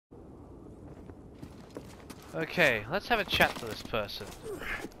Okay, let's have a chat to this person.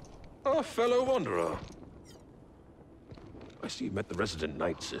 A fellow wanderer. I see you met the resident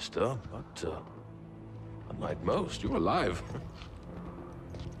Night Sister, but unlike most, you're alive.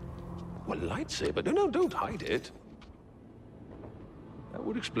 Well, lightsaber? No, don't hide it. That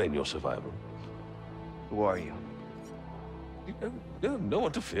would explain your survival. Who are you? No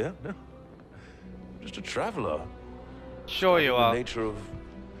one to fear. No. Just a traveler. Sure you are. The nature of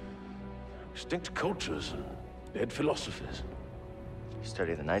extinct cultures and dead philosophies. You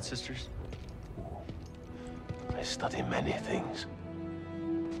study the Night Sisters? I study many things.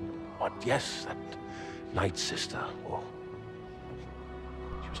 But yes, that Night Sister, well,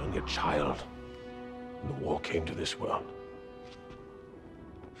 she was only a child when the war came to this world.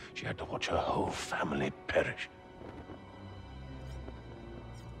 She had to watch her whole family perish.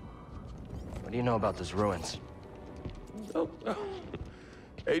 What do you know about those ruins? Oh,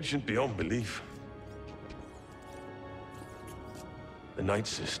 ancient beyond belief. The Night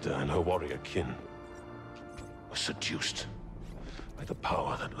Sister and her warrior kin were seduced by the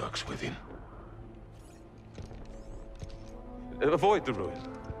power that lurks within. Avoid the ruin,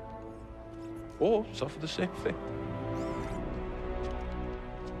 or suffer the same fate.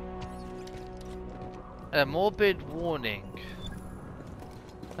 A morbid warning.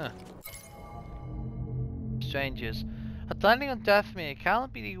 Huh. Strangers. At landing on Dathomir,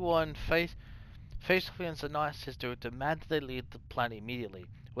 Callan BD-1 faithfully and the Night Sister demanded they leave the planet immediately.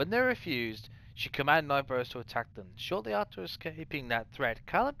 When they refused, she commanded Nightbearers to attack them. Shortly after escaping that threat,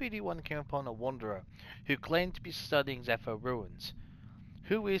 Callan BD-1 came upon a wanderer who claimed to be studying Zephyr ruins.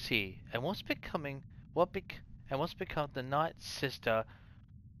 Who is he, and what's become the Night Sister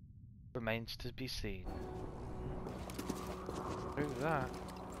remains to be seen. Who's that?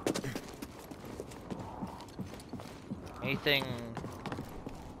 Anything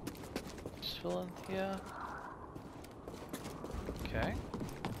useful in here? Okay.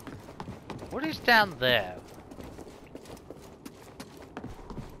 What is down there?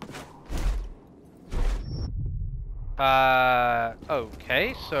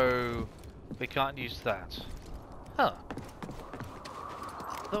 Okay, so we can't use that. Huh.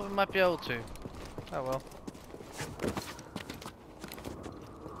 Thought we might be able to. Oh well.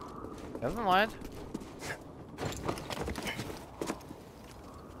 Never mind.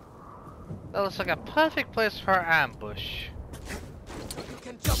 That looks like a perfect place for our ambush. You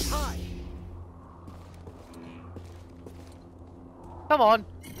can jump high. Come on.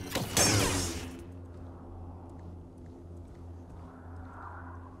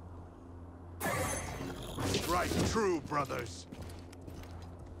 Right, true, brothers.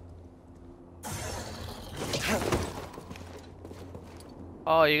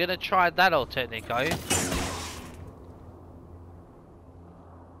 Oh, you're gonna try that old technique, are you?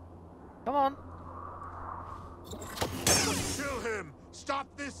 Come on. Kill him! Stop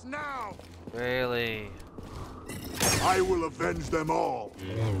this now! Really? I will avenge them all.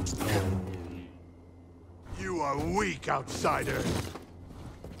 You are weak, outsider.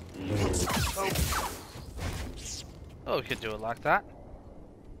 Oh, we could do it like that.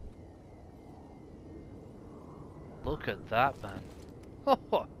 Look at that, man. I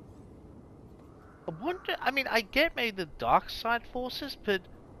wonder, I mean, I get maybe the dark side forces, but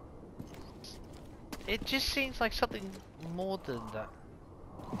it just seems like something more than that.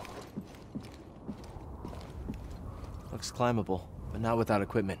 Looks climbable, but not without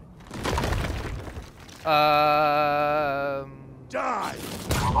equipment. Die!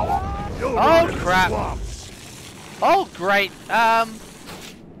 Oh crap! Oh great!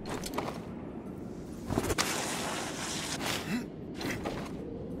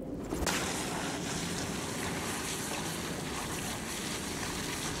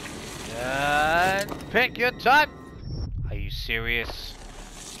 Pick your time! Are you serious?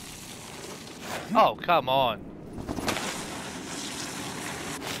 Oh, come on.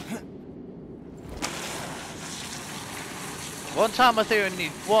 One time I think I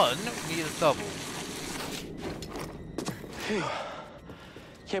need one, we need a double.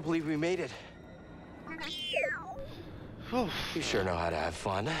 Can't believe we made it. You sure know how to have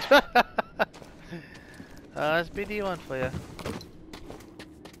fun. That's BD1 for you.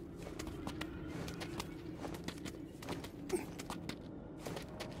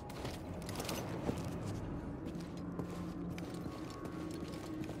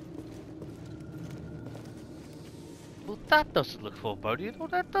 Well, that doesn't look foreboding, no,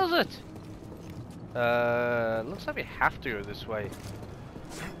 that does it. Looks like we have to go this way.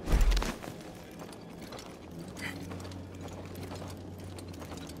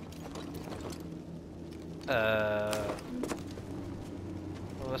 Well,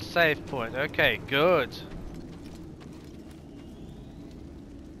 a save point. Okay, good.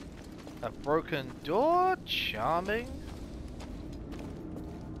 A broken door? Charming.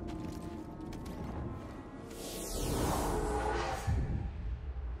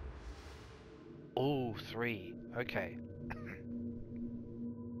 Oh, 3. Okay.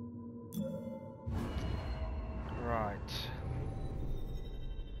 Right.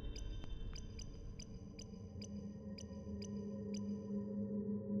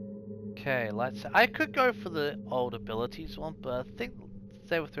 Okay, I could go for the old abilities one, but I think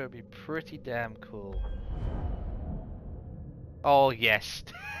Saber Throw would be pretty damn cool. Oh yes.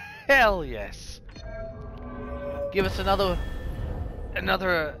 Hell yes. Give us another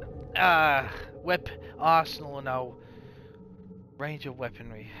arsenal in our range of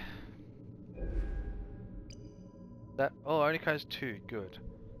weaponry. That only goes 2, good.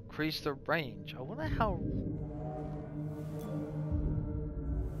 Increase the range. I wonder how.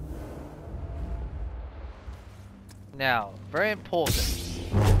 Now, very important.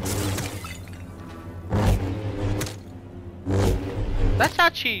 That's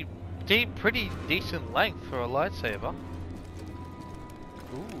actually pretty decent length for a lightsaber.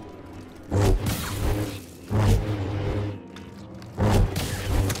 Ooh.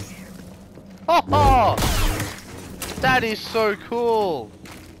 Oh, that is so cool.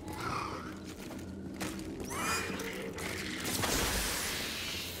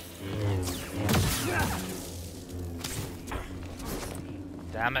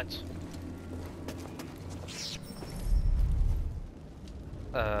 Damn it.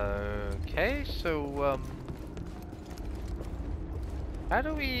 Okay, so how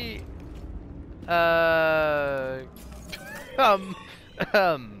do we oh,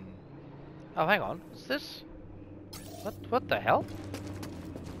 hang on. Is this what the hell?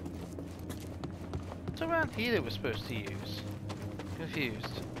 What's around here that we're supposed to use?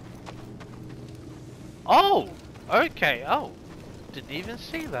 Confused. Oh! Okay, oh. Didn't even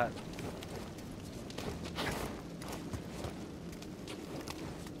see that.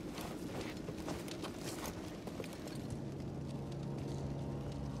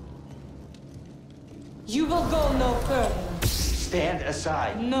 You will go no further. Stand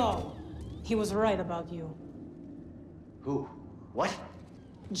aside. No. He was right about you. Who? What?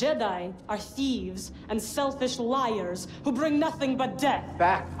 Jedi are thieves and selfish liars who bring nothing but death.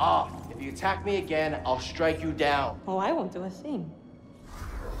 Back off. If you attack me again, I'll strike you down. Oh, I won't do a thing.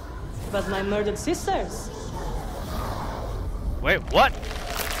 But my murdered sisters. Wait, what?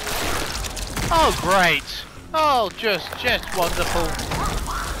 Oh, great. Oh, just wonderful.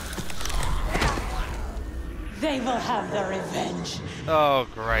 They will have their revenge. Oh,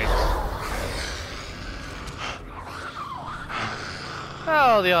 great.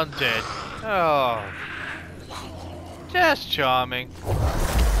 Oh, the undead. Oh. Just charming.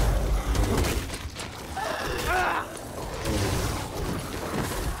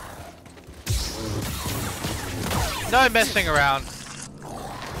 No messing around.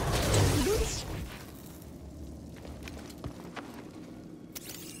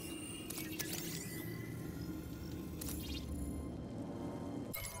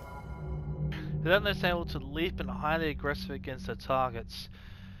 Relentless able to leap and highly aggressive against their targets.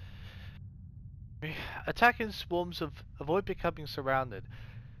 Attack in swarms of avoid becoming surrounded.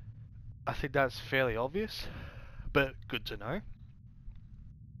 I think that's fairly obvious, but good to know.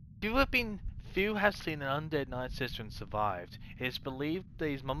 Few have seen an undead Night Sister and survived. It is believed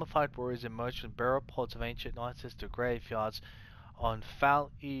these mummified warriors emerged from burial pods of ancient Night Sister graveyards on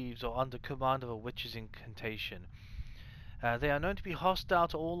foul eves or under command of a witch's incantation. They are known to be hostile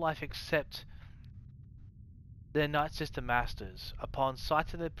to all life except their Night Sister masters. Upon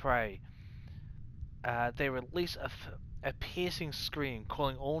sighting their prey, they release a piercing scream,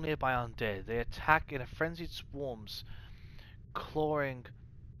 calling all nearby undead. They attack in a frenzied swarms, clawing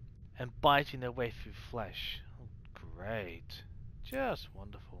and biting their way through flesh. Oh, great. Just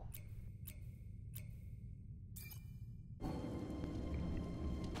wonderful.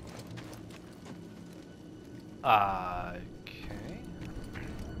 Okay.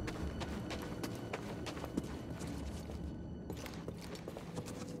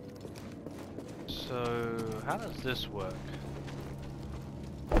 So, how does this work?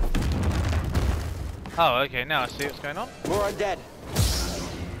 Oh, okay, now I see what's going on. More undead.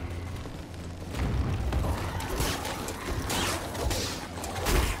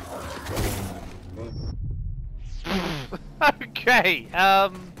 Okay,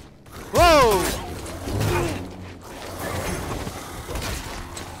 whoa!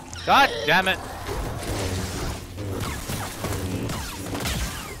 God damn it!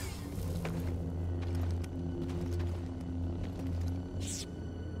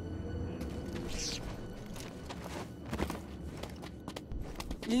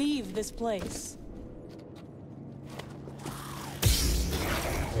 Leave this place.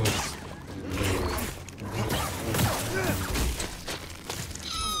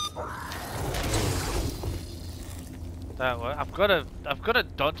 I've got to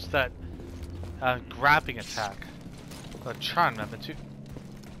dodge that grabbing attack. I'm trying to remember to.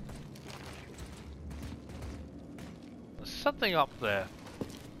 There's something up there.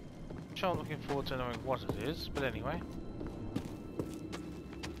 I'm looking forward to knowing what it is, but anyway.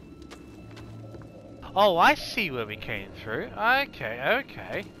 Oh, I see where we came through. Okay,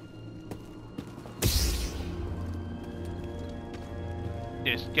 okay.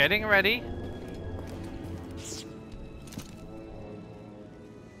 Just getting ready.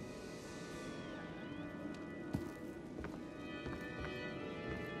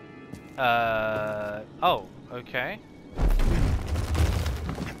 Oh, okay.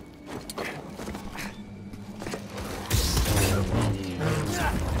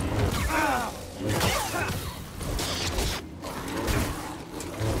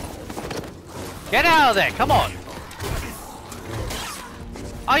 Get out of there, come on!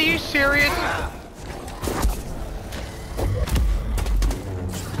 Are you serious?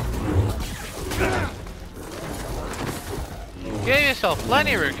 Give yourself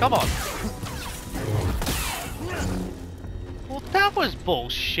plenty of room, come on! Well, that was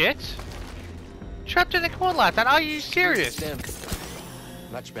bullshit! Trapped in the corner like that, are you serious?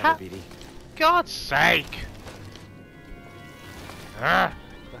 Much better, BD. God's sake!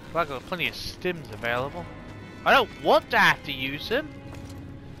 I've got plenty of stims available. I don't want to have to use them.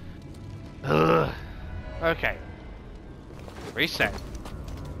 Ugh. Okay. Reset.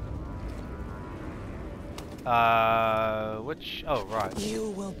 Which? Oh, right.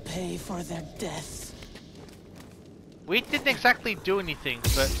 You will pay for their death. We didn't exactly do anything,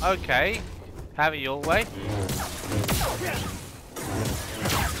 but okay. Have it your way.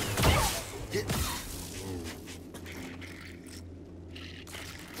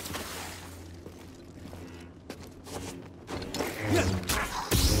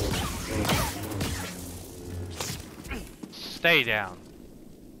 Stay down.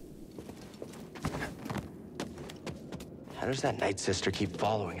 How does that Night Sister keep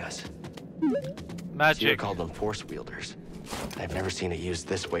following us? Magic. Seer called them force wielders. I've never seen it used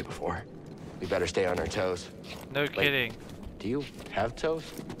this way before. We better stay on our toes. No kidding. Do you have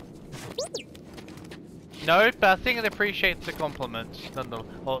toes? No, but I think it appreciates the compliments,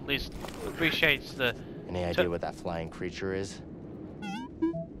 or at least appreciates the. Any idea what that flying creature is?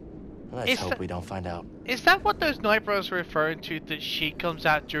 Let's hope we don't find out. Is that what those night bros are referring to? That she comes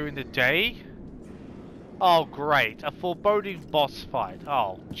out during the day? Oh, great! A foreboding boss fight.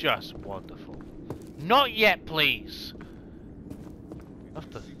 Oh, just wonderful. Not yet, please.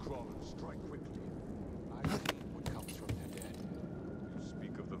 Strike quickly. I see what comes from their dead. You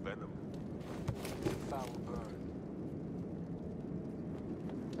speak of the venom. Foul burn.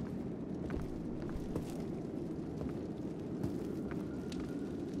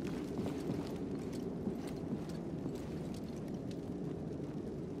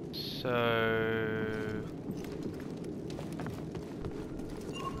 So.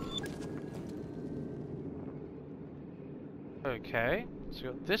 Okay, so we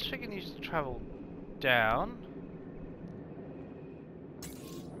got this we can use to travel down.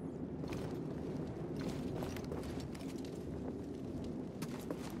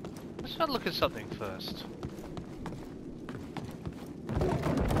 Let's not look at something first.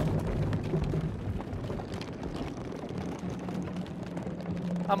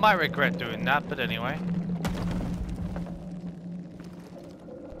 I might regret doing that, but anyway.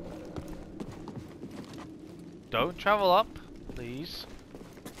 Don't travel up, please.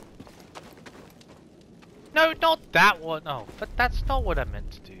 No, not that one. Oh, but that's not what I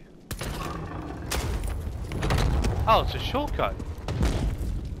meant to do. Oh, it's a shortcut.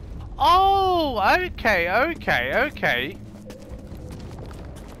 Oh, okay, okay, okay.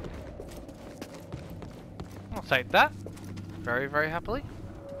 I'll take that. Very, very happily.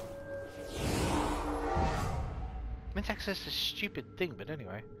 Meant to access this stupid thing, but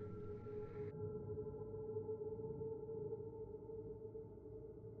anyway.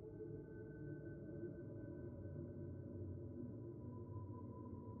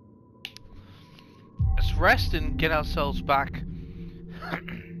 Let's rest and get ourselves back.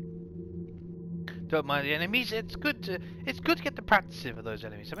 Don't mind the enemies. It's good to get the practice in for those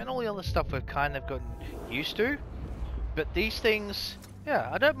enemies. I mean, all the other stuff we've kind of gotten used to, but these things, yeah,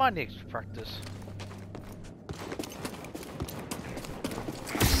 I don't mind the extra practice.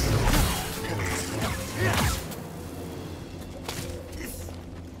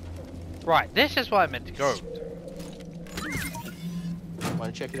 Right, this is where I meant to go. Why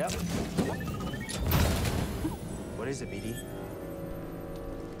Want to check it out? What is it, BD?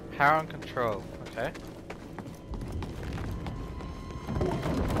 Power and control. Okay.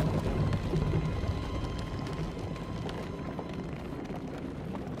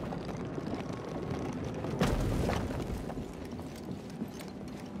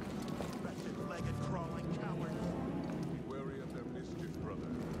 Wretched-legged crawling cowards. Be wary of their mischief, brother.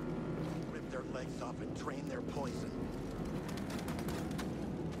 Rip their legs off and drain their poison.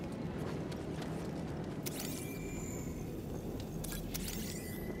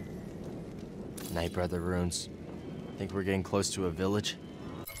 Night Brother runes. Think we're getting close to a village?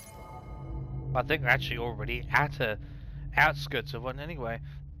 I think we're actually already at the outskirts of one anyway.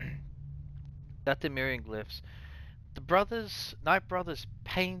 That the mirroring glyphs. The Night Brothers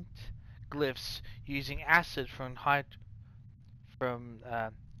paint glyphs using acid from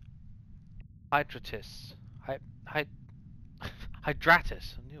Hydratis.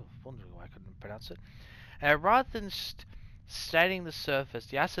 Hydratis. I knew, wondering why I couldn't pronounce it. Rather than staining the surface,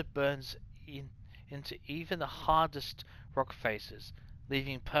 the acid burns into even the hardest rock faces,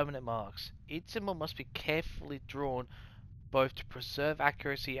 leaving permanent marks. Each symbol must be carefully drawn both to preserve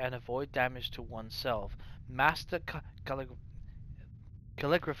accuracy and avoid damage to oneself. Master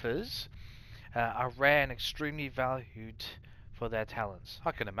calligraphers are rare and extremely valued for their talents.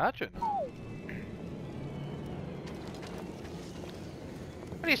 I can imagine.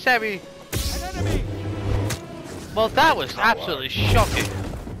 What do you say we... An enemy! Well, that was absolutely shocking.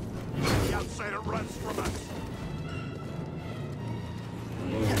 The outsider runs from us.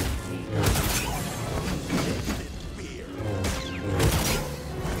 Fear.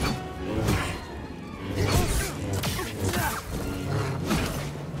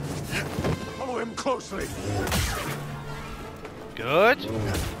 Follow him closely. Good.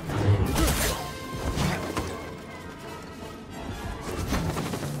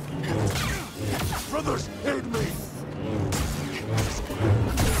 Brothers, aid me.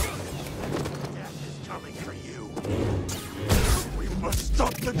 Death is coming for you. We must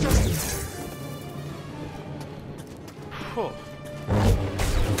stop the giant. Whew.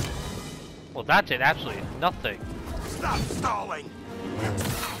 Well, that did absolutely nothing. Stop stalling!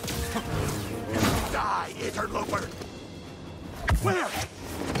 Die, interloper! Where?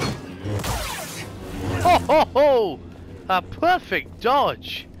 Ho ho ho! A perfect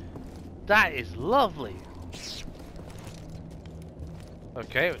dodge! That is lovely.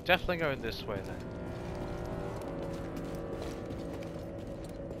 Okay, we're definitely going this way then.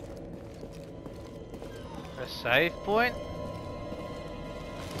 A save point?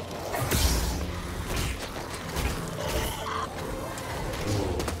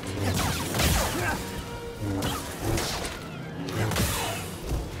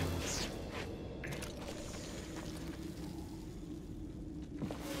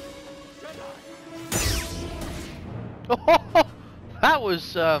 Oh, that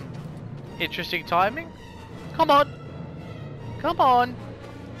was interesting timing. Come on, come on.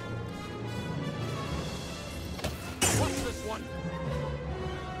 What's this one?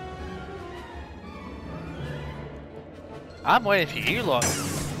 I'm waiting for you lot.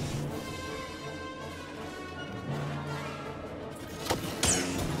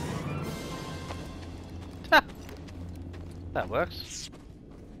 That works.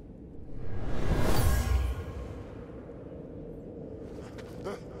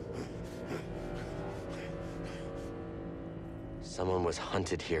 Someone was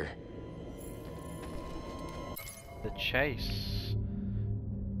hunted here. The chase.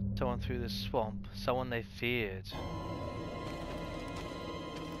 Someone through the swamp. Someone they feared.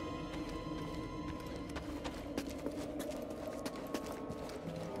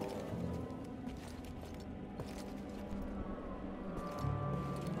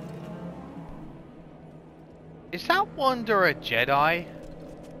 Is that Wonder a Jedi?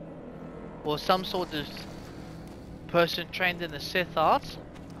 Or some sort of person trained in the Sith arts?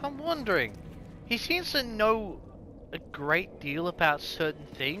 I'm wondering. He seems to know a great deal about certain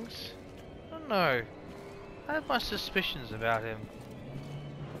things. I don't know. I have my suspicions about him.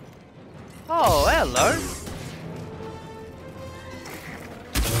 Oh, hello.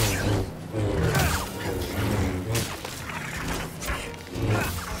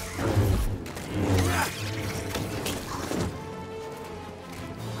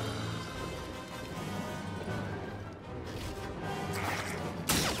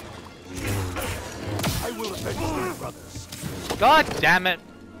 I will avenge my brothers. God damn it.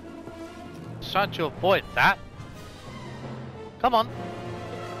 Trying to avoid that. Come on.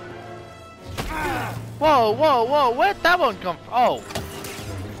 Whoa, whoa, whoa. Where'd that one come from? Oh.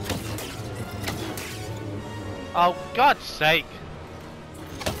 Oh, God's sake.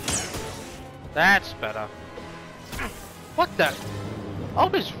 That's better. What the? Oh,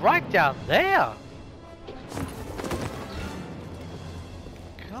 he's right down there.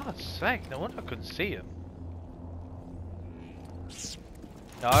 God's sake, no wonder I couldn't see him.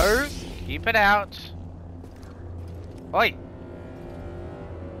 No, keep it out. Oi!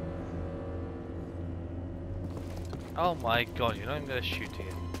 Oh my god, you're not even gonna shoot here.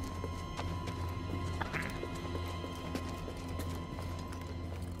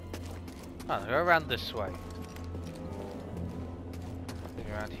 Oh, go around this way.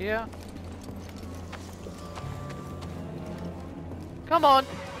 Go around here. Come on!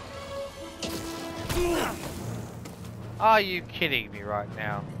 Are you kidding me right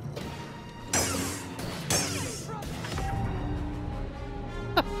now?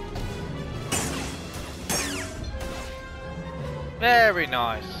 Very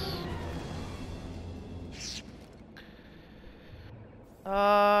nice.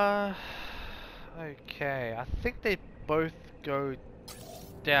 Okay, I think they both go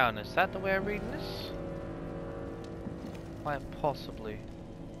down. Is that the way I'm reading this? Quite possibly.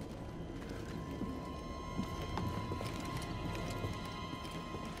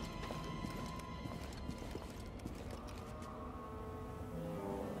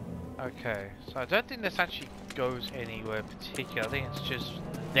 Okay, so I don't think this actually goes anywhere particular. I think it's just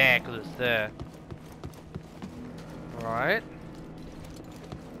there because it's there. Right.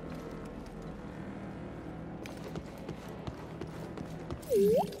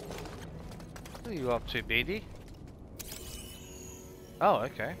 What are you up to, BD? Oh,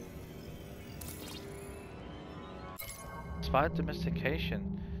 okay. Spider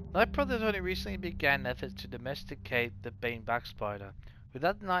domestication. Night Brothers only recently began efforts to domesticate the Baneback spider.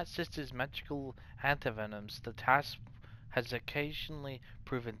 Without the Night Sister's magical antivenoms, the task has occasionally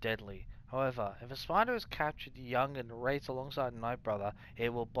proven deadly. However, if a spider is captured young and raised alongside Night Brother,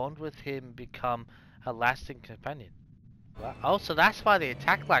 it will bond with him and become a lasting companion. Oh, so that's why they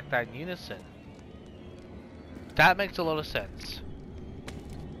attack like that in unison. That makes a lot of sense.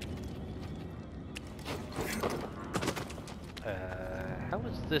 How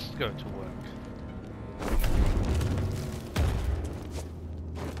is this going to work?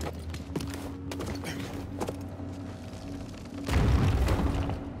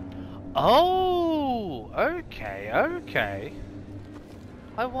 Oh, okay, okay.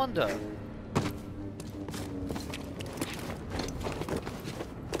 I wonder.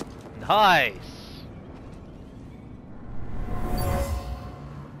 Nice.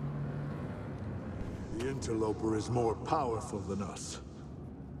 The interloper is more powerful than us.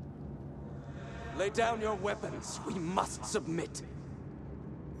 Lay down your weapons. We must submit.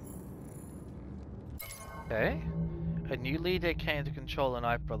 Okay. A new leader came to control the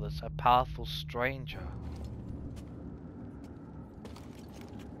Night Brothers, a powerful stranger.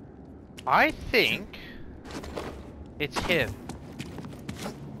 I think it's him.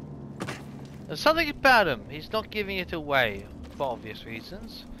 There's something about him. He's not giving it away for obvious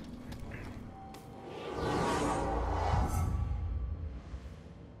reasons.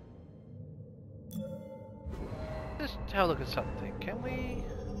 Just have a look at something. Can we...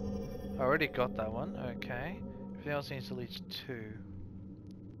 I already got that one. Okay. Everything else needs at least 2.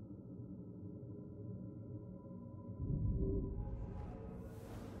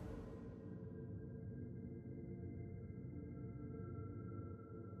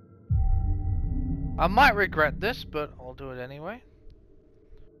 I might regret this, but I'll do it anyway.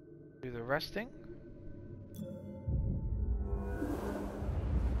 Do the resting.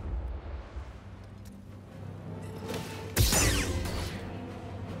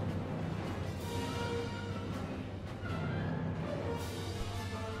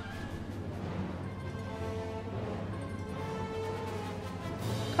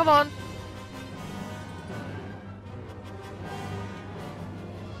 Come on.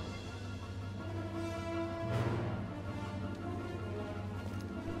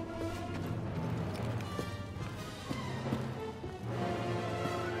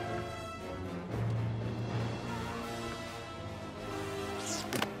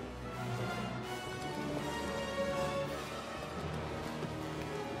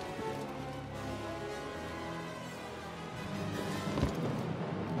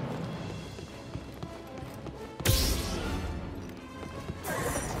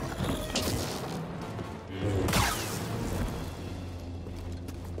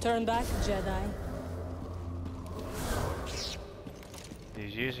 Turn back, Jedi.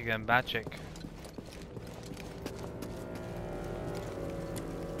 He's using a magic.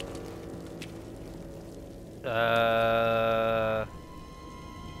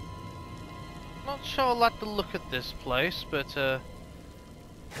 Not sure I like the look at this place, but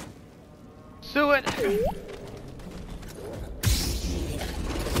Do it!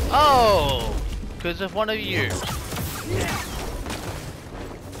 Oh! Because of one of you.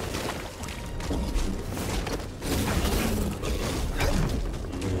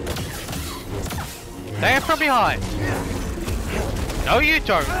 Stay from behind! No you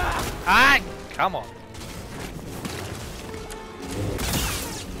don't! Ah! Come on.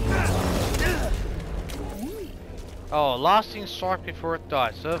 Oh, lasting strike before it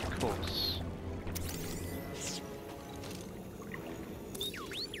dies, of course.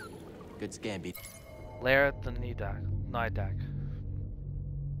 Good scan, beat. Lair the Nidak.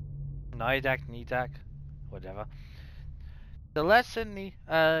 Nidak, whatever. The lesser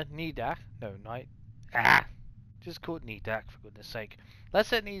Nidak, no, just call it Nidak for goodness sake.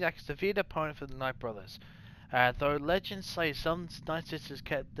 Lesser Nidak is the feared opponent for the Night Brothers. Though legends say some Night Sisters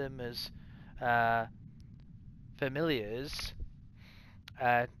kept them as familiars,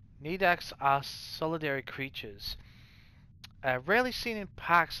 Nidaks are solitary creatures. Rarely seen in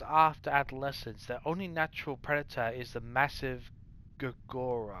packs after adolescence, their only natural predator is the massive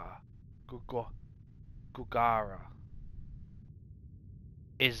Gugara.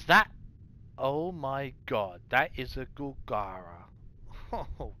 Is that? Oh my god, that is a Gugara.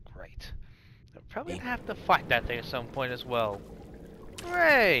 Oh, great. I'm probably gonna have to fight that thing at some point as well.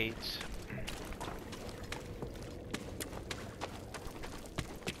 Great!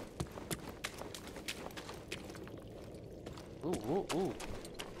 Ooh.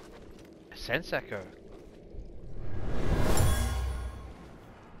 A sense echo.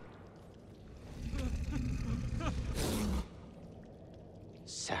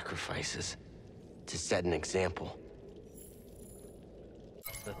 Sacrifices to set an example.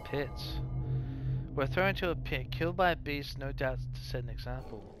 The pits. We're thrown into a pit, killed by a beast, no doubt to set an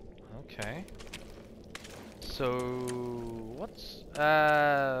example. Okay. So what's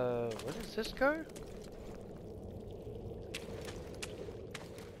where does this go?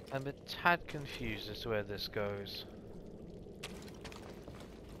 I'm a tad confused as to where this goes.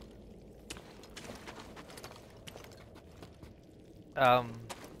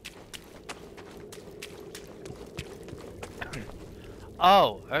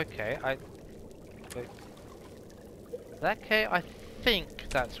 Oh, okay. Wait. That case, I think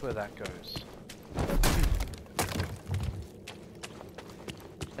that's where that goes.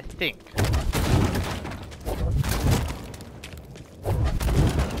 I think.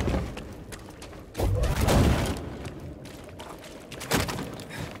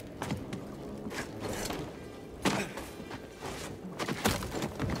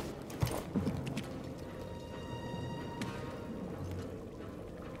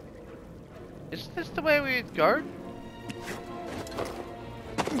 Is this the way we'd go?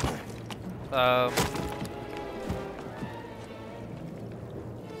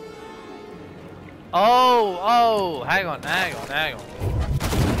 Oh, hang on.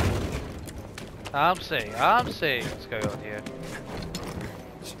 I'm seeing what's going on here.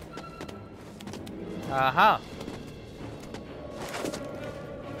 Uh-huh.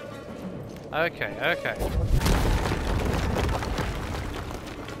 Okay.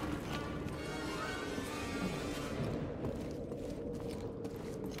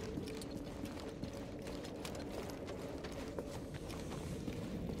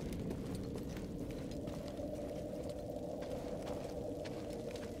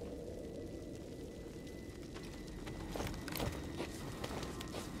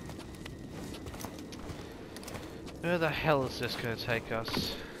 Where the hell is this going to take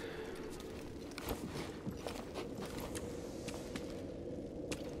us?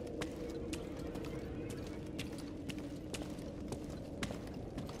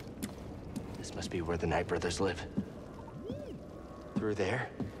 This must be where the Night Brothers live. Through there?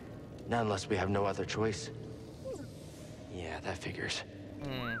 Not unless we have no other choice. Yeah, that figures.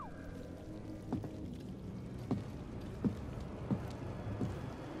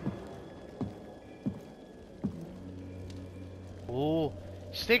 Ooh.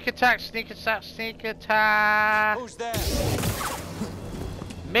 Sneak attack! Who's there?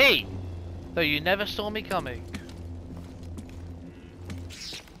 Me! Though you never saw me coming.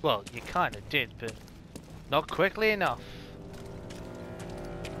 Well, you kinda did, but not quickly enough.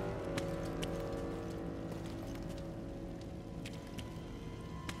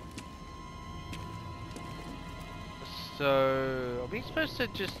 So, are we supposed to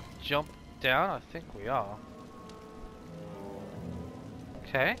just jump down? I think we are.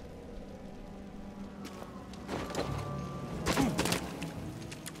 Okay.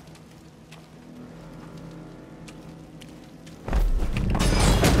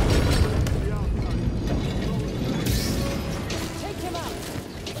 Take him out!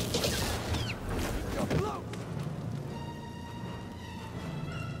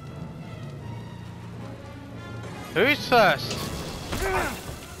 Who's first?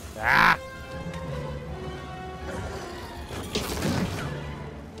 Ah!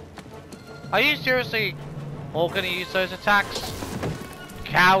 Are you seriously all gonna use those attacks?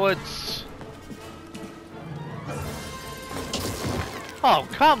 Cowards! Oh,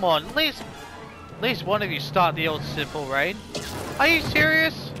 come on, at least one of you start the old simple rain. Are you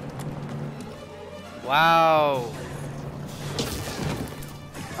serious? Wow.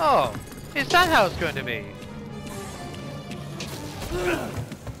 Oh, is that how it's going to be?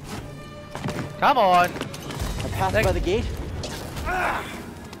 Come on. I passed by the gate?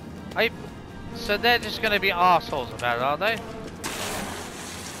 So they're just gonna be assholes about it, aren't they?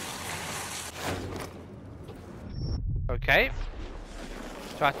 Okay.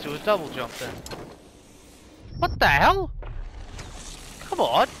 Try to do a double jump then. What the hell? Come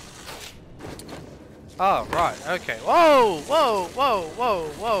on. Oh, right, okay. Whoa, whoa, whoa, whoa,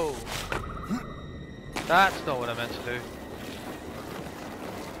 whoa. That's not what I meant to do.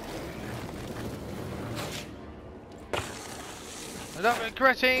 I'm not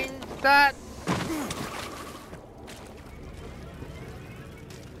regretting that.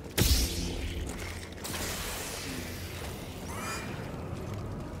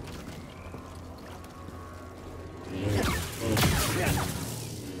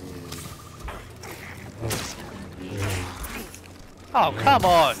 Oh, come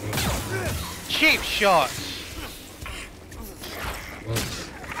on! Cheap shots!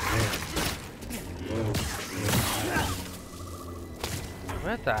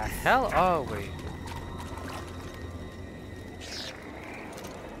 Where the hell are we?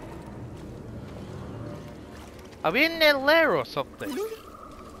 Are we in their lair or something?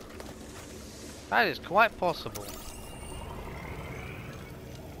 That is quite possible.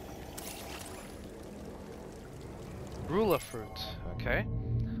 Ruler fruit, okay.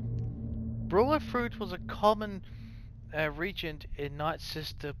 Ruler fruit was a common reagent in Night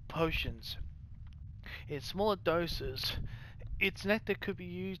Sister potions. In smaller doses, its nectar could be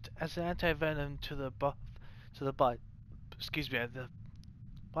used as an anti-venom to the bite. Excuse me, the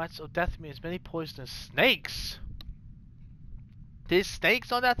bites of Dathomir as many poisonous snakes. There's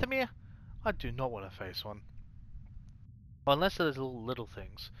snakes on Dathomir? I do not want to face one. Unless there's little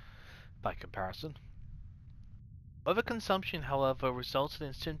things, by comparison. Overconsumption, however, resulted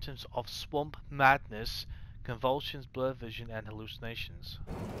in symptoms of swamp madness, convulsions, blurred vision, and hallucinations.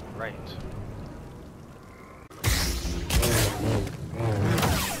 Great.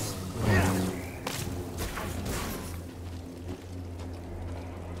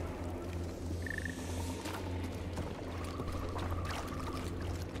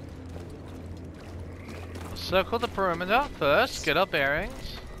 Circle the perimeter first, get our bearings.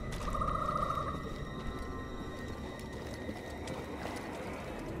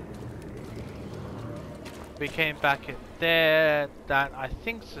 We came back in there. That I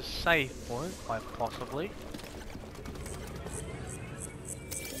think's a safe point, quite possibly.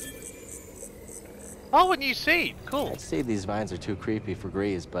 Oh, a new seed. Cool. I'd say these vines are too creepy for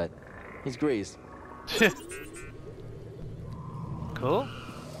Grease, but he's Grease. Cool.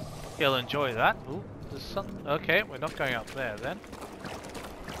 He'll enjoy that. Ooh, there's something. Okay, we're not going up there then.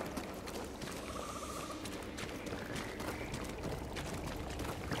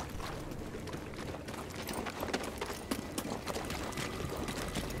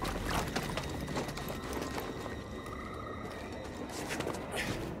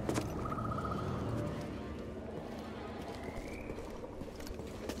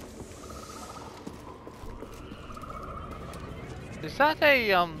 Is that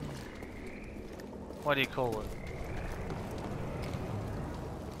a, what do you call it?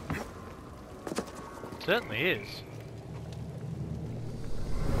 It certainly is.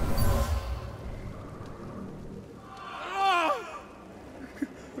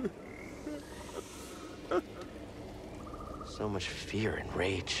 So much fear and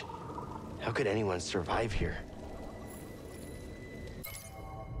rage. How could anyone survive here?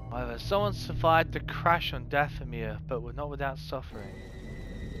 Either someone survived the crash on Dathomir, but were not without suffering.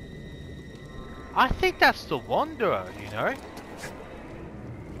 I think that's the Wanderer, you know?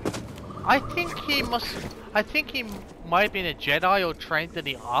 I think he might have been a Jedi or trained in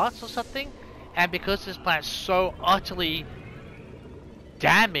the arts or something, and because this planet's so utterly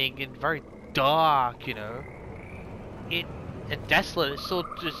damning and very dark, you know, and desolate, it's sort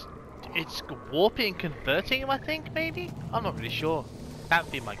of just, it's warping and converting him, I think, maybe? I'm not really sure. That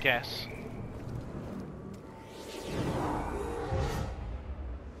would be my guess.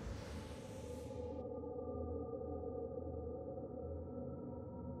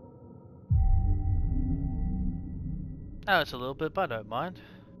 Oh, it's a little bit, but I don't mind.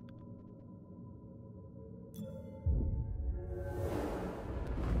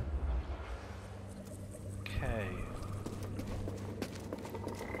 Okay.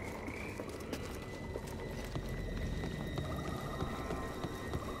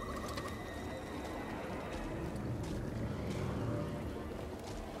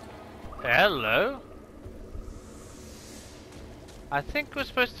 Hello? I think we're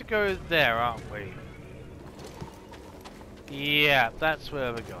supposed to go there, aren't we? Yeah, that's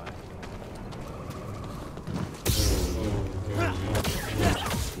where we're going.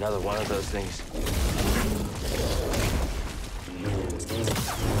 Another one of those things.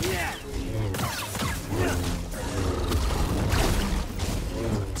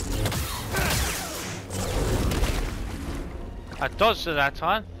 I dodged it that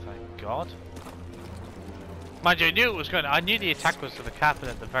time. Thank God. Mind you, I knew it was going. I knew the attack was going to happen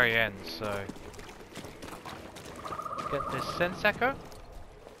at the very end, so get this sense echo.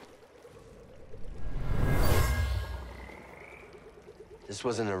 This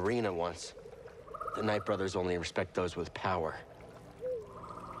was an arena once. The Night Brothers only respect those with power.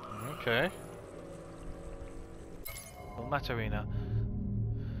 Okay. Well, that arena.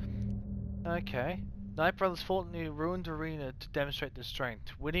 Okay. Night Brothers fought in the ruined arena to demonstrate their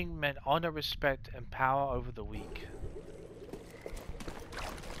strength. Winning meant honor, respect, and power over the weak.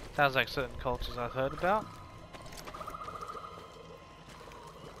 Sounds like certain cultures I've heard about.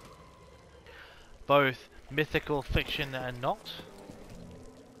 Both mythical fiction and not.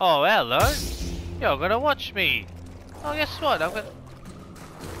 Oh, hello! You're gonna watch me! Oh, guess what? I'm gonna...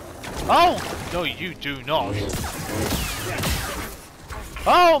 Oh! No, you do not!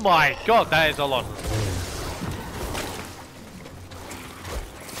 Oh my God, that is a lot!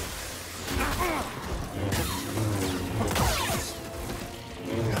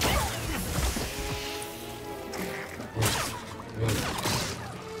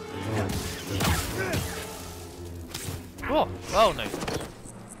 Oh, well, no.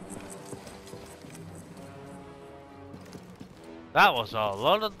 That was a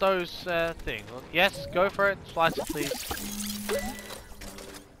lot of those things. Yes, go for it. Slice it, please.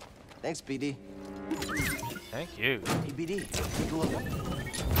 Thanks, BD. Thank you. Hey, BD, take a look.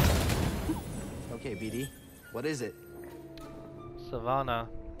 Okay, BD, what is it? Savannah.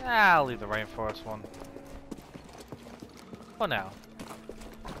 Ah, I'll leave the rainforest one. For now.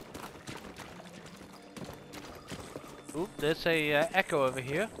 Oop, there's a echo over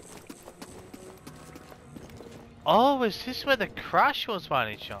here. Oh, is this where the crash was by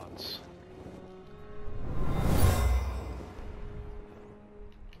any chance?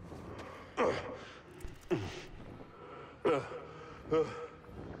 The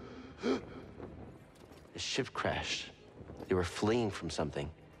ship crashed. They were fleeing from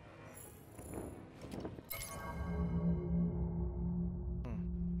something.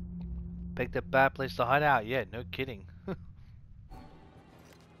 Picked a bad place to hide out. Yeah, no kidding.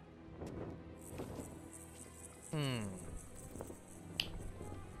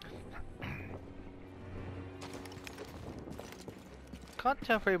 Can't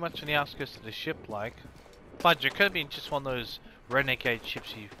tell very much on the outskirts of the ship, like. But it could have been just one of those renegade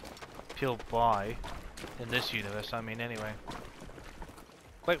ships you peel by in this universe. I mean, anyway.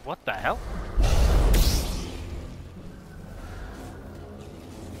 Wait, what the hell?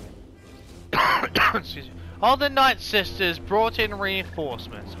 Excuse me. All the Night Sisters brought in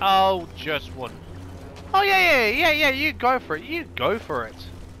reinforcements. Oh, just one. Oh yeah. You go for it. You go for it.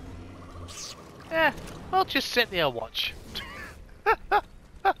 Yeah, I'll just sit there and watch.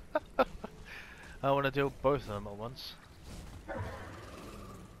 I want to do both of them at once.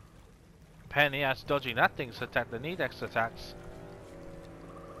 Penny as dodging that thing's attack. The Nedex attacks.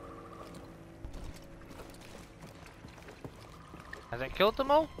 Has it killed them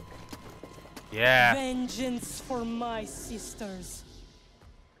all? Yeah. Vengeance for my sisters.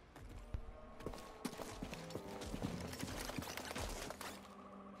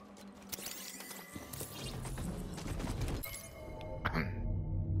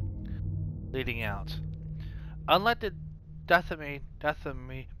 Leading out. Unlike the Dathomirian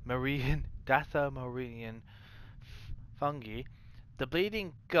fungi, the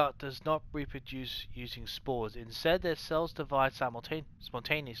bleeding gut does not reproduce using spores. Instead, their cells divide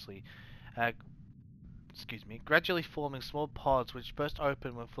spontaneously, gradually forming small pods which burst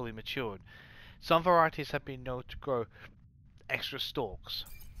open when fully matured. Some varieties have been known to grow extra stalks.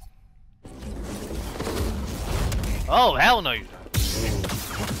 Oh, hell no you don't.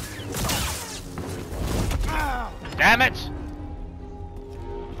 Damn it!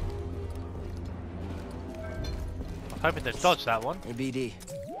 I'm hoping to dodge that one. Hey, BD,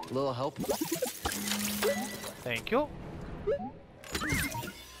 a little help? Thank you.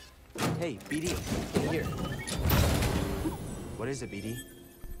 Hey, BD, in here. What is it, BD?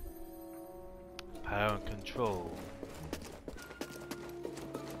 power and control.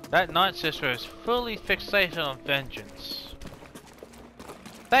 That Night Sister is fully fixated on vengeance.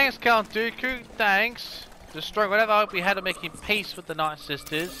 Thanks, Count Dooku, thanks. Destroy whatever hope we had of making peace with the Night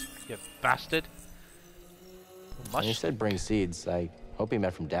Sisters, you bastard. When you said bring seeds, I hope he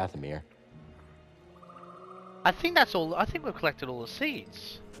meant from Dathomir. I think that's all. I think we've collected all the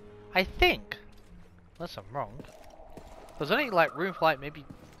seeds. I think. Unless I'm wrong. There's only like room for like maybe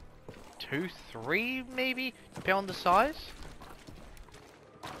 2, 3 maybe? Depending on the size.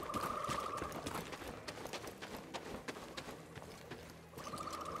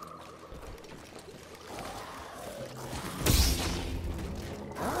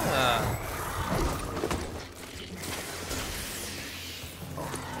 Ah.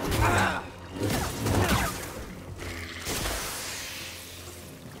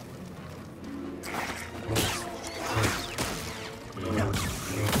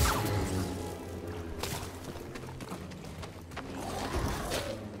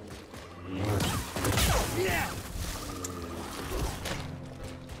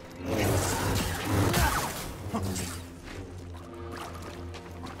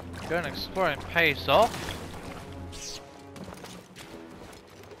 Going exploring pays off.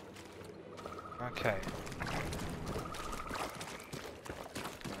 Okay.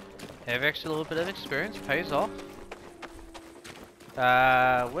 Have actually a little bit of experience, pays off.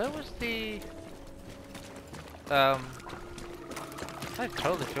 Where was the I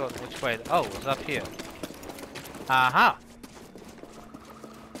totally forgot which way. Oh, it was up here. Aha!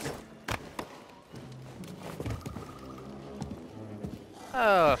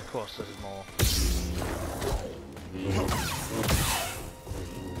 Oh, of course there's more.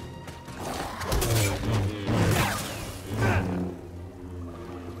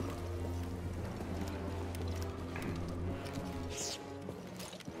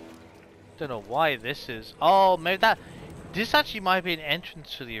 Don't know why this is. Oh, maybe that. This actually might be an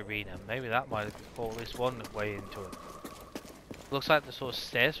entrance to the arena. Maybe that might have been, or at least one way into it. Looks like the sort of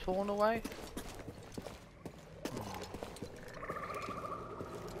stairs falling away.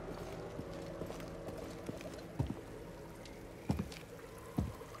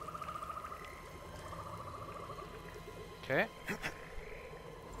 Okay.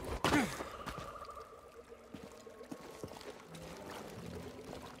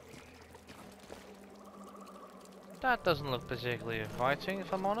 That doesn't look particularly inviting,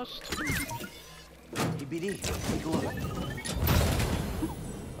 if I'm honest. Hey, BD, take a look.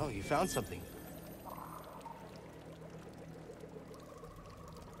 Oh, you found something.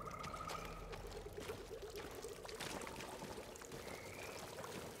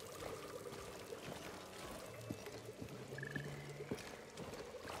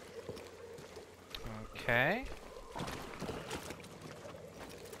 Okay.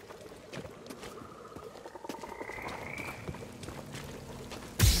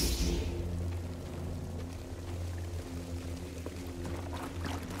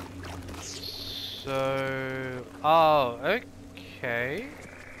 So, oh, okay.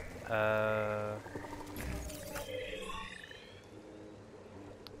 I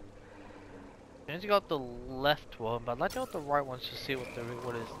only got the left one, but I'd like to get the right one to see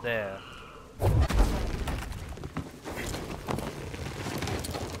what is there.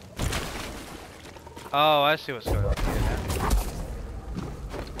 Oh, I see what's going on here now.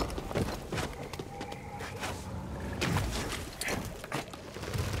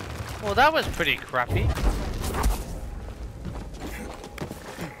 Well, that was pretty crappy.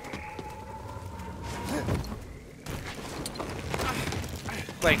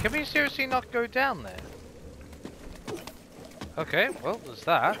 Wait, can we seriously not go down there? Okay, well, there's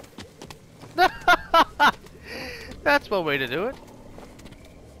that. That's one way to do it.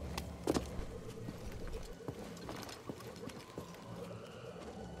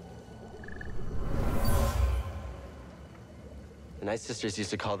 The Night Sisters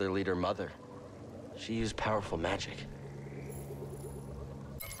used to call their leader Mother. She used powerful magic.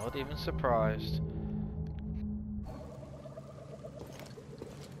 Not even surprised.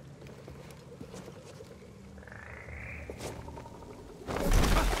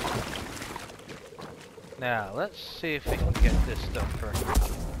 Now, let's see if we can get this done correctly.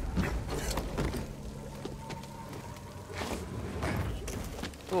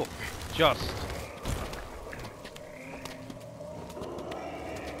 Oh, just.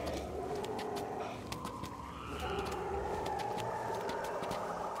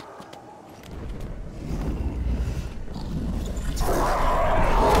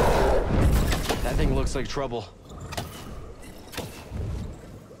 That thing looks like trouble.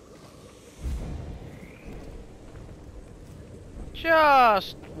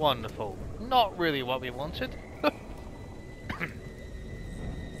 Just wonderful. Not really what we wanted.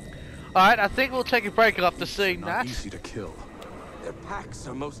 Alright, I think we'll take a break after seeing Not that. easy to kill. Their packs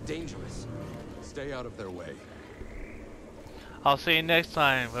are most dangerous. Stay out of their way. I'll see you next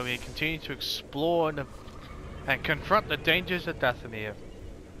time when we continue to explore and confront the dangers of Dathomir.